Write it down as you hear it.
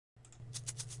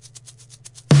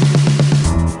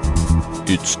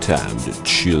It's time to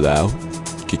chill out,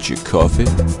 get your coffee,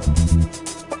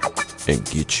 and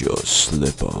get your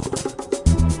slip on.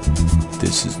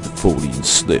 This is the Fortean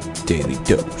Slip Daily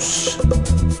Dose.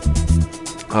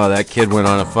 Oh, that kid went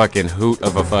on a fucking hoot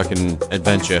of a fucking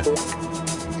adventure.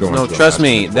 No, trust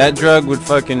me, that drug would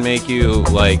fucking make you,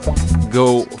 like,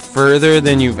 go further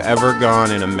than you've ever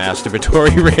gone in a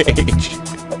masturbatory rage.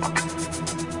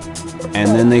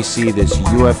 And then they see this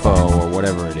UFO or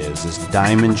whatever it is, this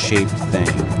diamond-shaped thing.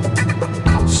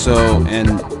 So,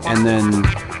 and then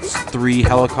 3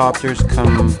 helicopters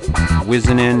come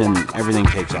whizzing in and everything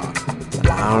takes off.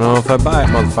 I don't know if I buy it,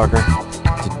 motherfucker.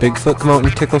 Did Bigfoot come out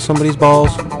and tickle somebody's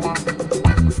balls?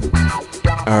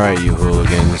 Alright, you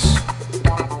hooligans.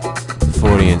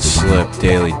 Fortean Slip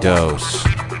Daily Dose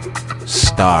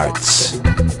starts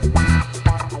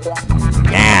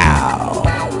now.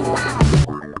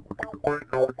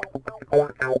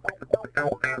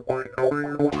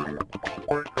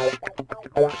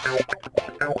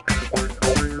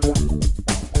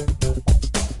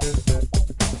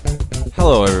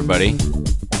 Hello, everybody,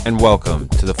 and welcome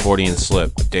to the Fortean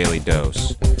Slip Daily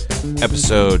Dose,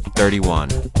 episode 31.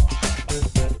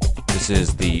 This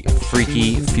is the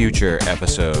Freaky Future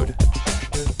episode.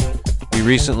 We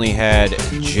recently had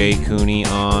Jay Cooney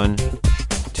on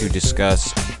to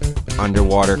discuss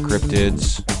underwater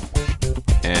cryptids,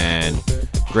 and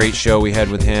great show we had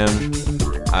with him.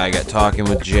 I got talking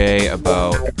with Jay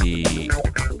about the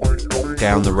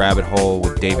Down the Rabbit Hole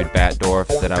with David Batdorf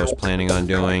that I was planning on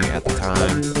doing at the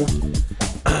time,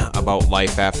 about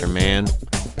life after man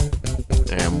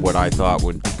and what I thought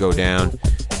would go down.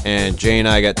 And Jay and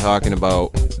I got talking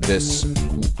about this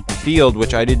field,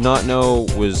 which I did not know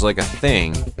was like a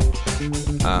thing,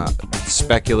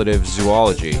 speculative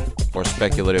zoology or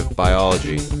speculative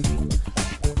biology.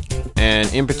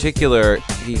 And in particular,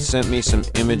 he sent me some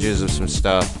images of some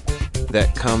stuff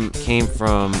that came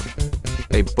from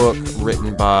a book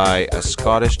written by a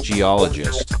Scottish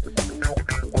geologist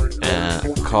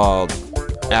called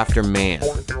After Man.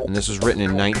 And this was written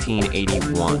in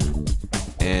 1981.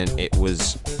 And it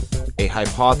was a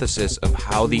hypothesis of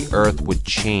how the Earth would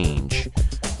change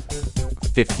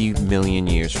 50 million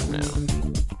years from now.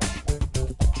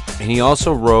 And he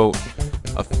also wrote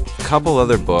a couple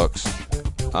other books.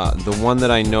 The one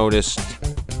that I noticed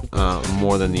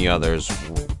more than the others,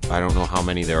 I don't know how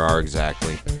many there are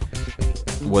exactly,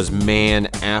 was Man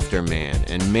After Man.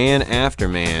 And Man After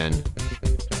Man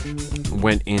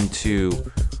went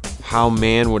into how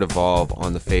man would evolve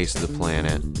on the face of the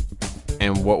planet,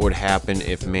 and what would happen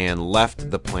if man left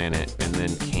the planet and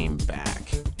then came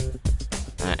back,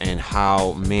 and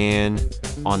how man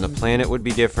on the planet would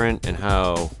be different, and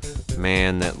how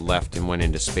man that left and went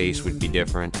into space would be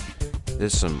different.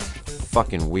 There's some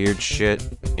fucking weird shit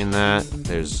in that.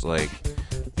 There's like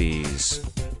these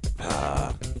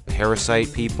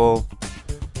parasite people.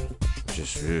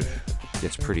 Just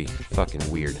it's pretty fucking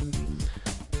weird.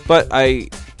 But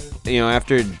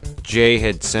after Jay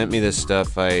had sent me this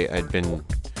stuff, I'd been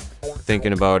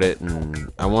thinking about it,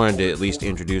 and I wanted to at least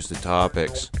introduce the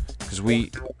topics, because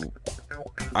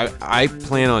I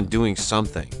plan on doing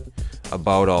something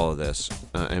about all of this,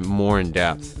 and more in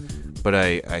depth. But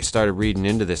I started reading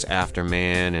into this After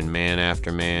Man and Man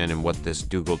After Man and what this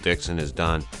Dougal Dixon has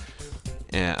done,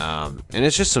 and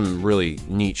it's just some really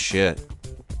neat shit.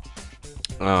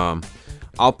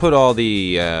 I'll put all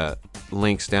the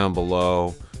links down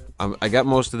below. I got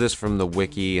most of this from the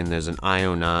wiki, and there's an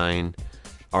IO9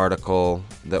 article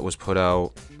that was put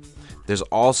out. There's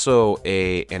also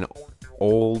an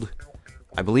old,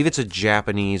 I believe it's a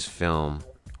Japanese film,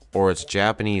 or it's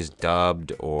Japanese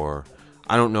dubbed, or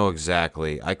I don't know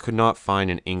exactly. I could not find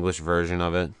an English version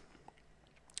of it,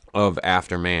 of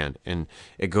After Man. And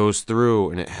it goes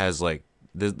through, and it has like,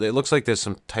 it looks like there's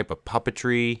some type of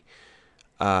puppetry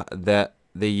that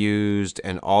they used,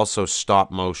 and also stop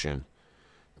motion.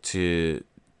 Because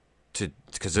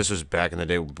this was back in the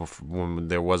day when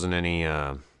there wasn't any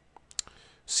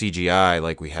CGI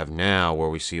like we have now, where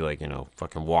we see, like,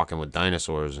 fucking Walking with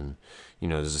Dinosaurs, and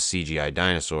there's a CGI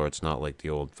dinosaur. It's not like the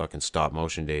old fucking stop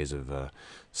motion days of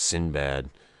Sinbad.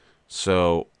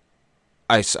 So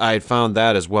I found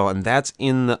that as well, and that's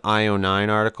in the IO9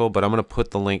 article, but I'm going to put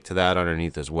the link to that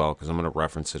underneath as well, because I'm going to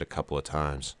reference it a couple of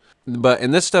times.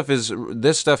 And this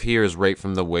stuff here is right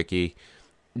from the wiki.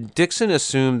 Dixon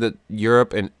assumed that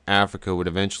Europe and Africa would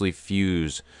eventually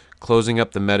fuse, closing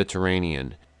up the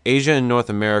Mediterranean. Asia and North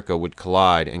America would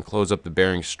collide and close up the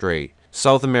Bering Strait.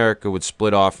 South America would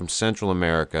split off from Central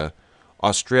America.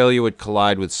 Australia would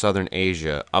collide with Southern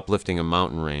Asia, uplifting a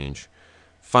mountain range.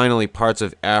 Finally, parts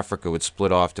of Africa would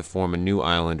split off to form a new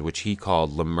island, which he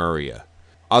called Lemuria.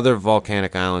 Other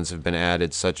volcanic islands have been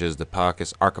added, such as the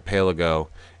Pacas Archipelago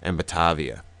and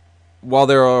Batavia. While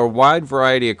there are a wide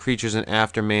variety of creatures in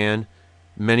Afterman,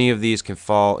 many of these can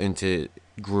fall into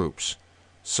groups.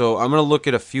 So I'm going to look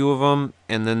at a few of them,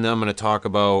 and then I'm going to talk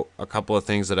about a couple of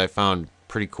things that I found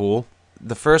pretty cool.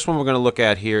 The first one we're going to look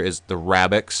at here is the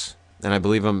rabbits, and I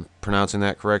believe I'm pronouncing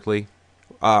that correctly.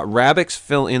 Rabbits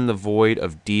fill in the void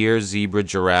of deer, zebra,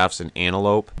 giraffes, and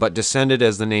antelope, but descended,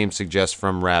 as the name suggests,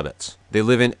 from rabbits. They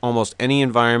live in almost any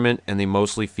environment, and they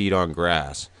mostly feed on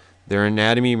grass. Their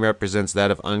anatomy represents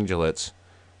that of ungulates,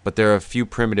 but there are a few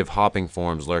primitive hopping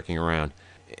forms lurking around.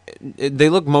 They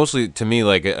look mostly to me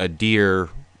like a deer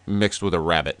mixed with a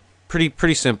rabbit.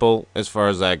 Pretty simple as far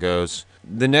as that goes.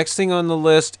 The next thing on the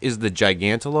list is the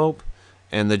gigantelope.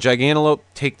 And the gigantelope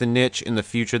take the niche in the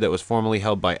future that was formerly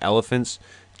held by elephants,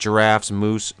 giraffes,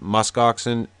 moose,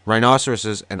 muskoxen,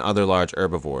 rhinoceroses, and other large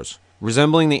herbivores.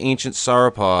 Resembling the ancient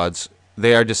sauropods,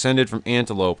 they are descended from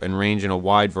antelope and range in a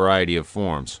wide variety of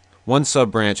forms. One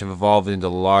sub-branch have evolved into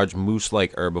the large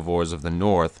moose-like herbivores of the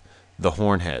north, the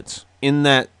hornheads. In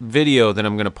that video that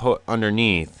I'm going to put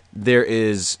underneath, there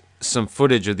is some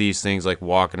footage of these things like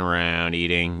walking around,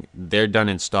 eating. They're done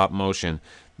in stop motion.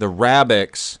 The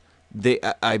rabbits,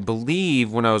 I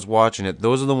believe when I was watching it,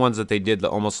 those are the ones that they did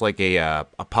almost like a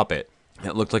puppet.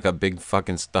 It looked like a big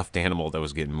fucking stuffed animal that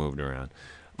was getting moved around.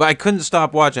 But I couldn't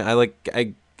stop watching.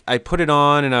 I put it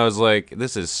on and I was like,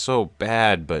 this is so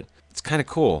bad, but it's kind of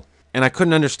cool. And I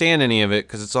couldn't understand any of it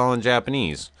because it's all in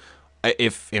Japanese.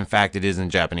 If in fact it is in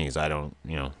Japanese, I don't,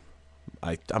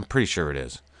 I'm pretty sure it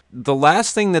is. The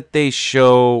last thing that they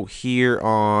show here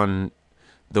on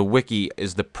the wiki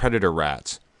is the predator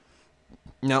rats.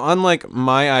 Now, unlike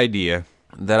my idea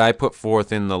that I put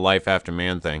forth in the Life After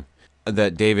Man thing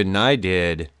that David and I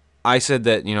did, I said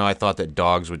that, I thought that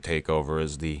dogs would take over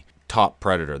as the top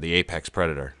predator, the apex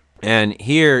predator. And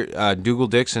here, Dougal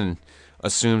Dixon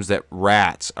assumes that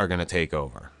rats are going to take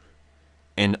over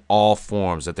in all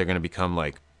forms, that they're going to become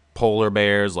like polar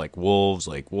bears, like wolves,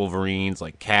 like wolverines,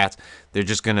 like cats. They're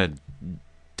just going to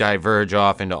diverge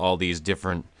off into all these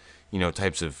different,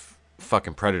 types of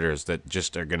fucking predators that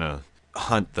just are going to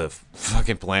hunt the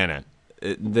fucking planet.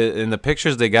 In the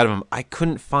pictures they got of them, I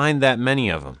couldn't find that many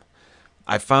of them.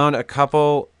 I found a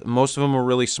couple. Most of them were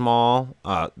really small.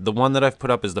 The one that I've put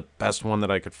up is the best one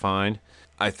that I could find.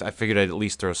 I figured I'd at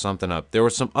least throw something up. There were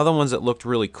some other ones that looked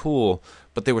really cool,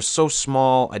 but they were so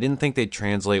small, I didn't think they'd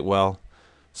translate well.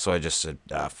 So I just said,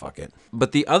 fuck it.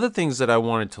 But the other things that I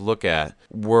wanted to look at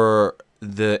were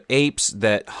the apes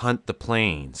that hunt the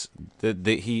plains.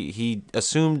 He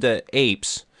assumed that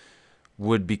apes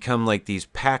would become like these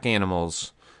pack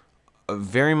animals,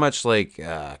 very much like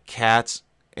cats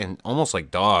and almost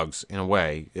like dogs in a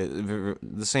way.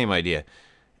 The same idea,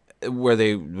 where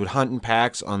they would hunt in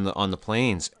packs on the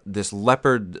plains. This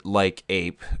leopard-like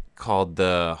ape called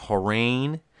the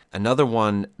Horain. Another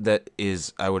one that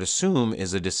is, I would assume,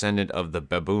 is a descendant of the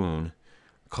baboon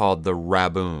called the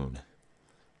Raboon.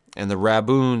 And the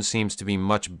Raboon seems to be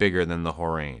much bigger than the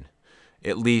Horain,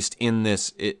 at least in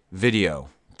this video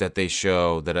that they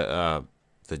show, that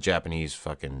the Japanese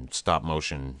fucking stop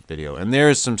motion video. And there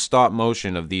is some stop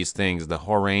motion of these things, the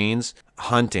Horains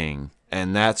hunting,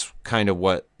 and that's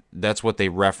what they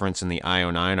reference in the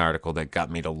IO9 article that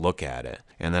got me to look at it.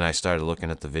 And then I started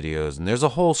looking at the videos, and there's a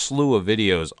whole slew of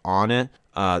videos on it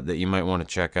that you might want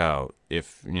to check out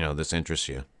if this interests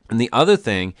you. And the other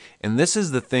thing, and this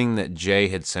is the thing that Jay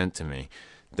had sent to me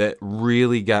that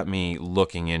really got me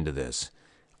looking into this,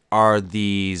 are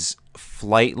these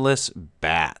flightless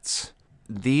bats.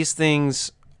 These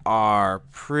things are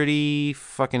pretty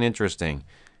fucking interesting,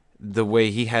 the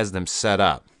way he has them set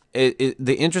up.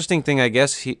 The interesting thing, I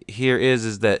guess, here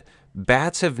is that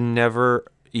bats have never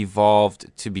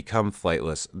evolved to become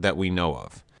flightless that we know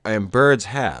of. And birds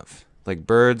have. Like,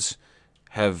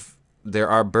 there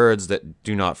are birds that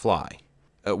do not fly,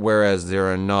 whereas there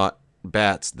are not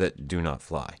bats that do not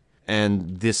fly.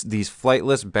 And these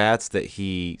flightless bats that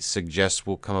he suggests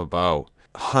will come about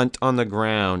hunt on the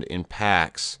ground in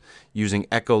packs using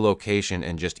echolocation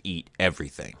and just eat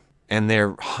everything. And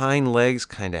their hind legs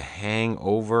kind of hang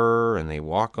over, and they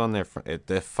walk on their front.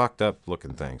 They're fucked up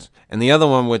looking things. And the other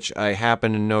one, which I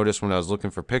happened to notice when I was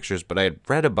looking for pictures, but I had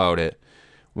read about it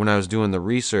when I was doing the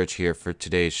research here for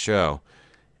today's show,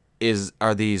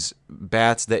 are these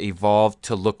bats that evolved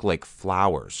to look like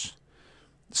flowers,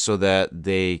 so that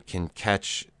they can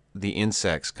catch the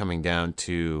insects coming down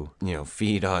to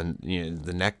feed on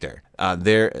the nectar. I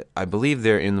believe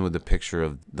they're in with the picture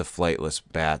of the flightless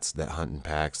bats that hunt in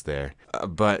packs there.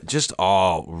 But just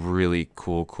all really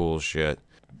cool shit.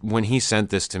 when he sent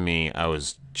this to me, I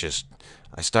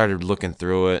started looking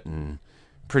through it, and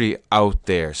pretty out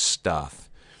there stuff.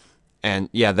 And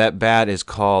yeah, that bat is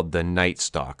called the Night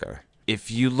Stalker. If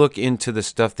you look into the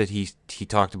stuff that he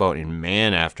talked about in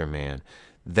Man After Man,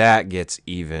 that gets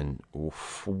even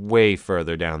way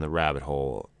further down the rabbit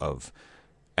hole of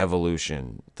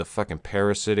evolution. The fucking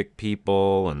parasitic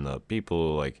people and the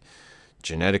people like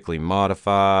genetically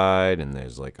modified, and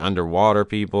there's like underwater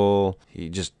people. He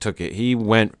just took it. He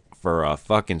went for a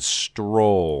fucking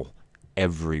stroll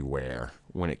everywhere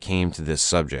when it came to this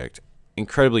subject.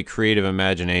 Incredibly creative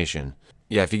imagination.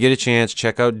 Yeah, if you get a chance,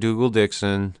 check out Dougal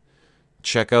Dixon.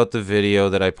 Check out the video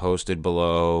that I posted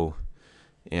below.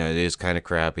 You know, it is kind of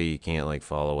crappy. You can't like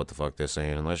follow what the fuck they're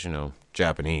saying unless you know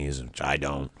Japanese, which I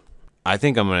don't. I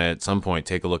think I'm gonna at some point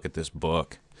take a look at this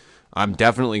book. I'm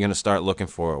definitely gonna start looking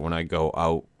for it when I go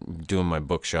out doing my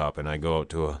book shop, and I go out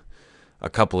to a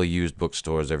couple of used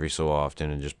bookstores every so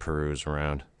often and just peruse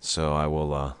around. So I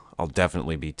will. I'll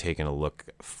definitely be taking a look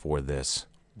for this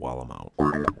while I'm out.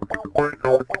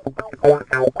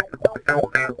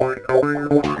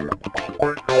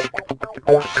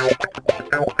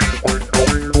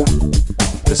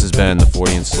 This has been the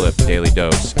Fortean Slip Daily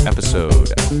Dose, episode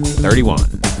 31.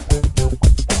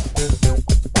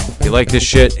 If you like this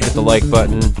shit, hit the like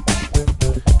button,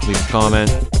 leave a comment.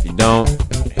 If you don't,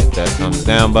 hit that thumbs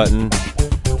down button.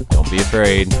 Don't be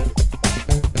afraid.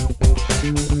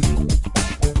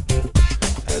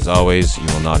 As always, you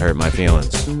will not hurt my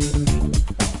feelings.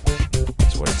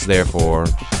 That's what it's there for.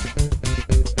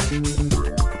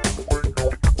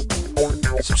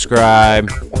 Subscribe.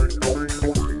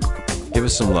 Give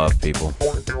us some love, people.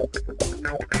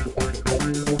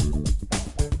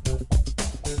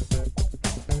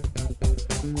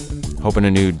 Hoping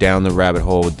a new Down the Rabbit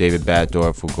Hole with David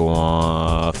Batdorf will go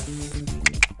off,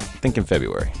 I think in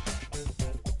February.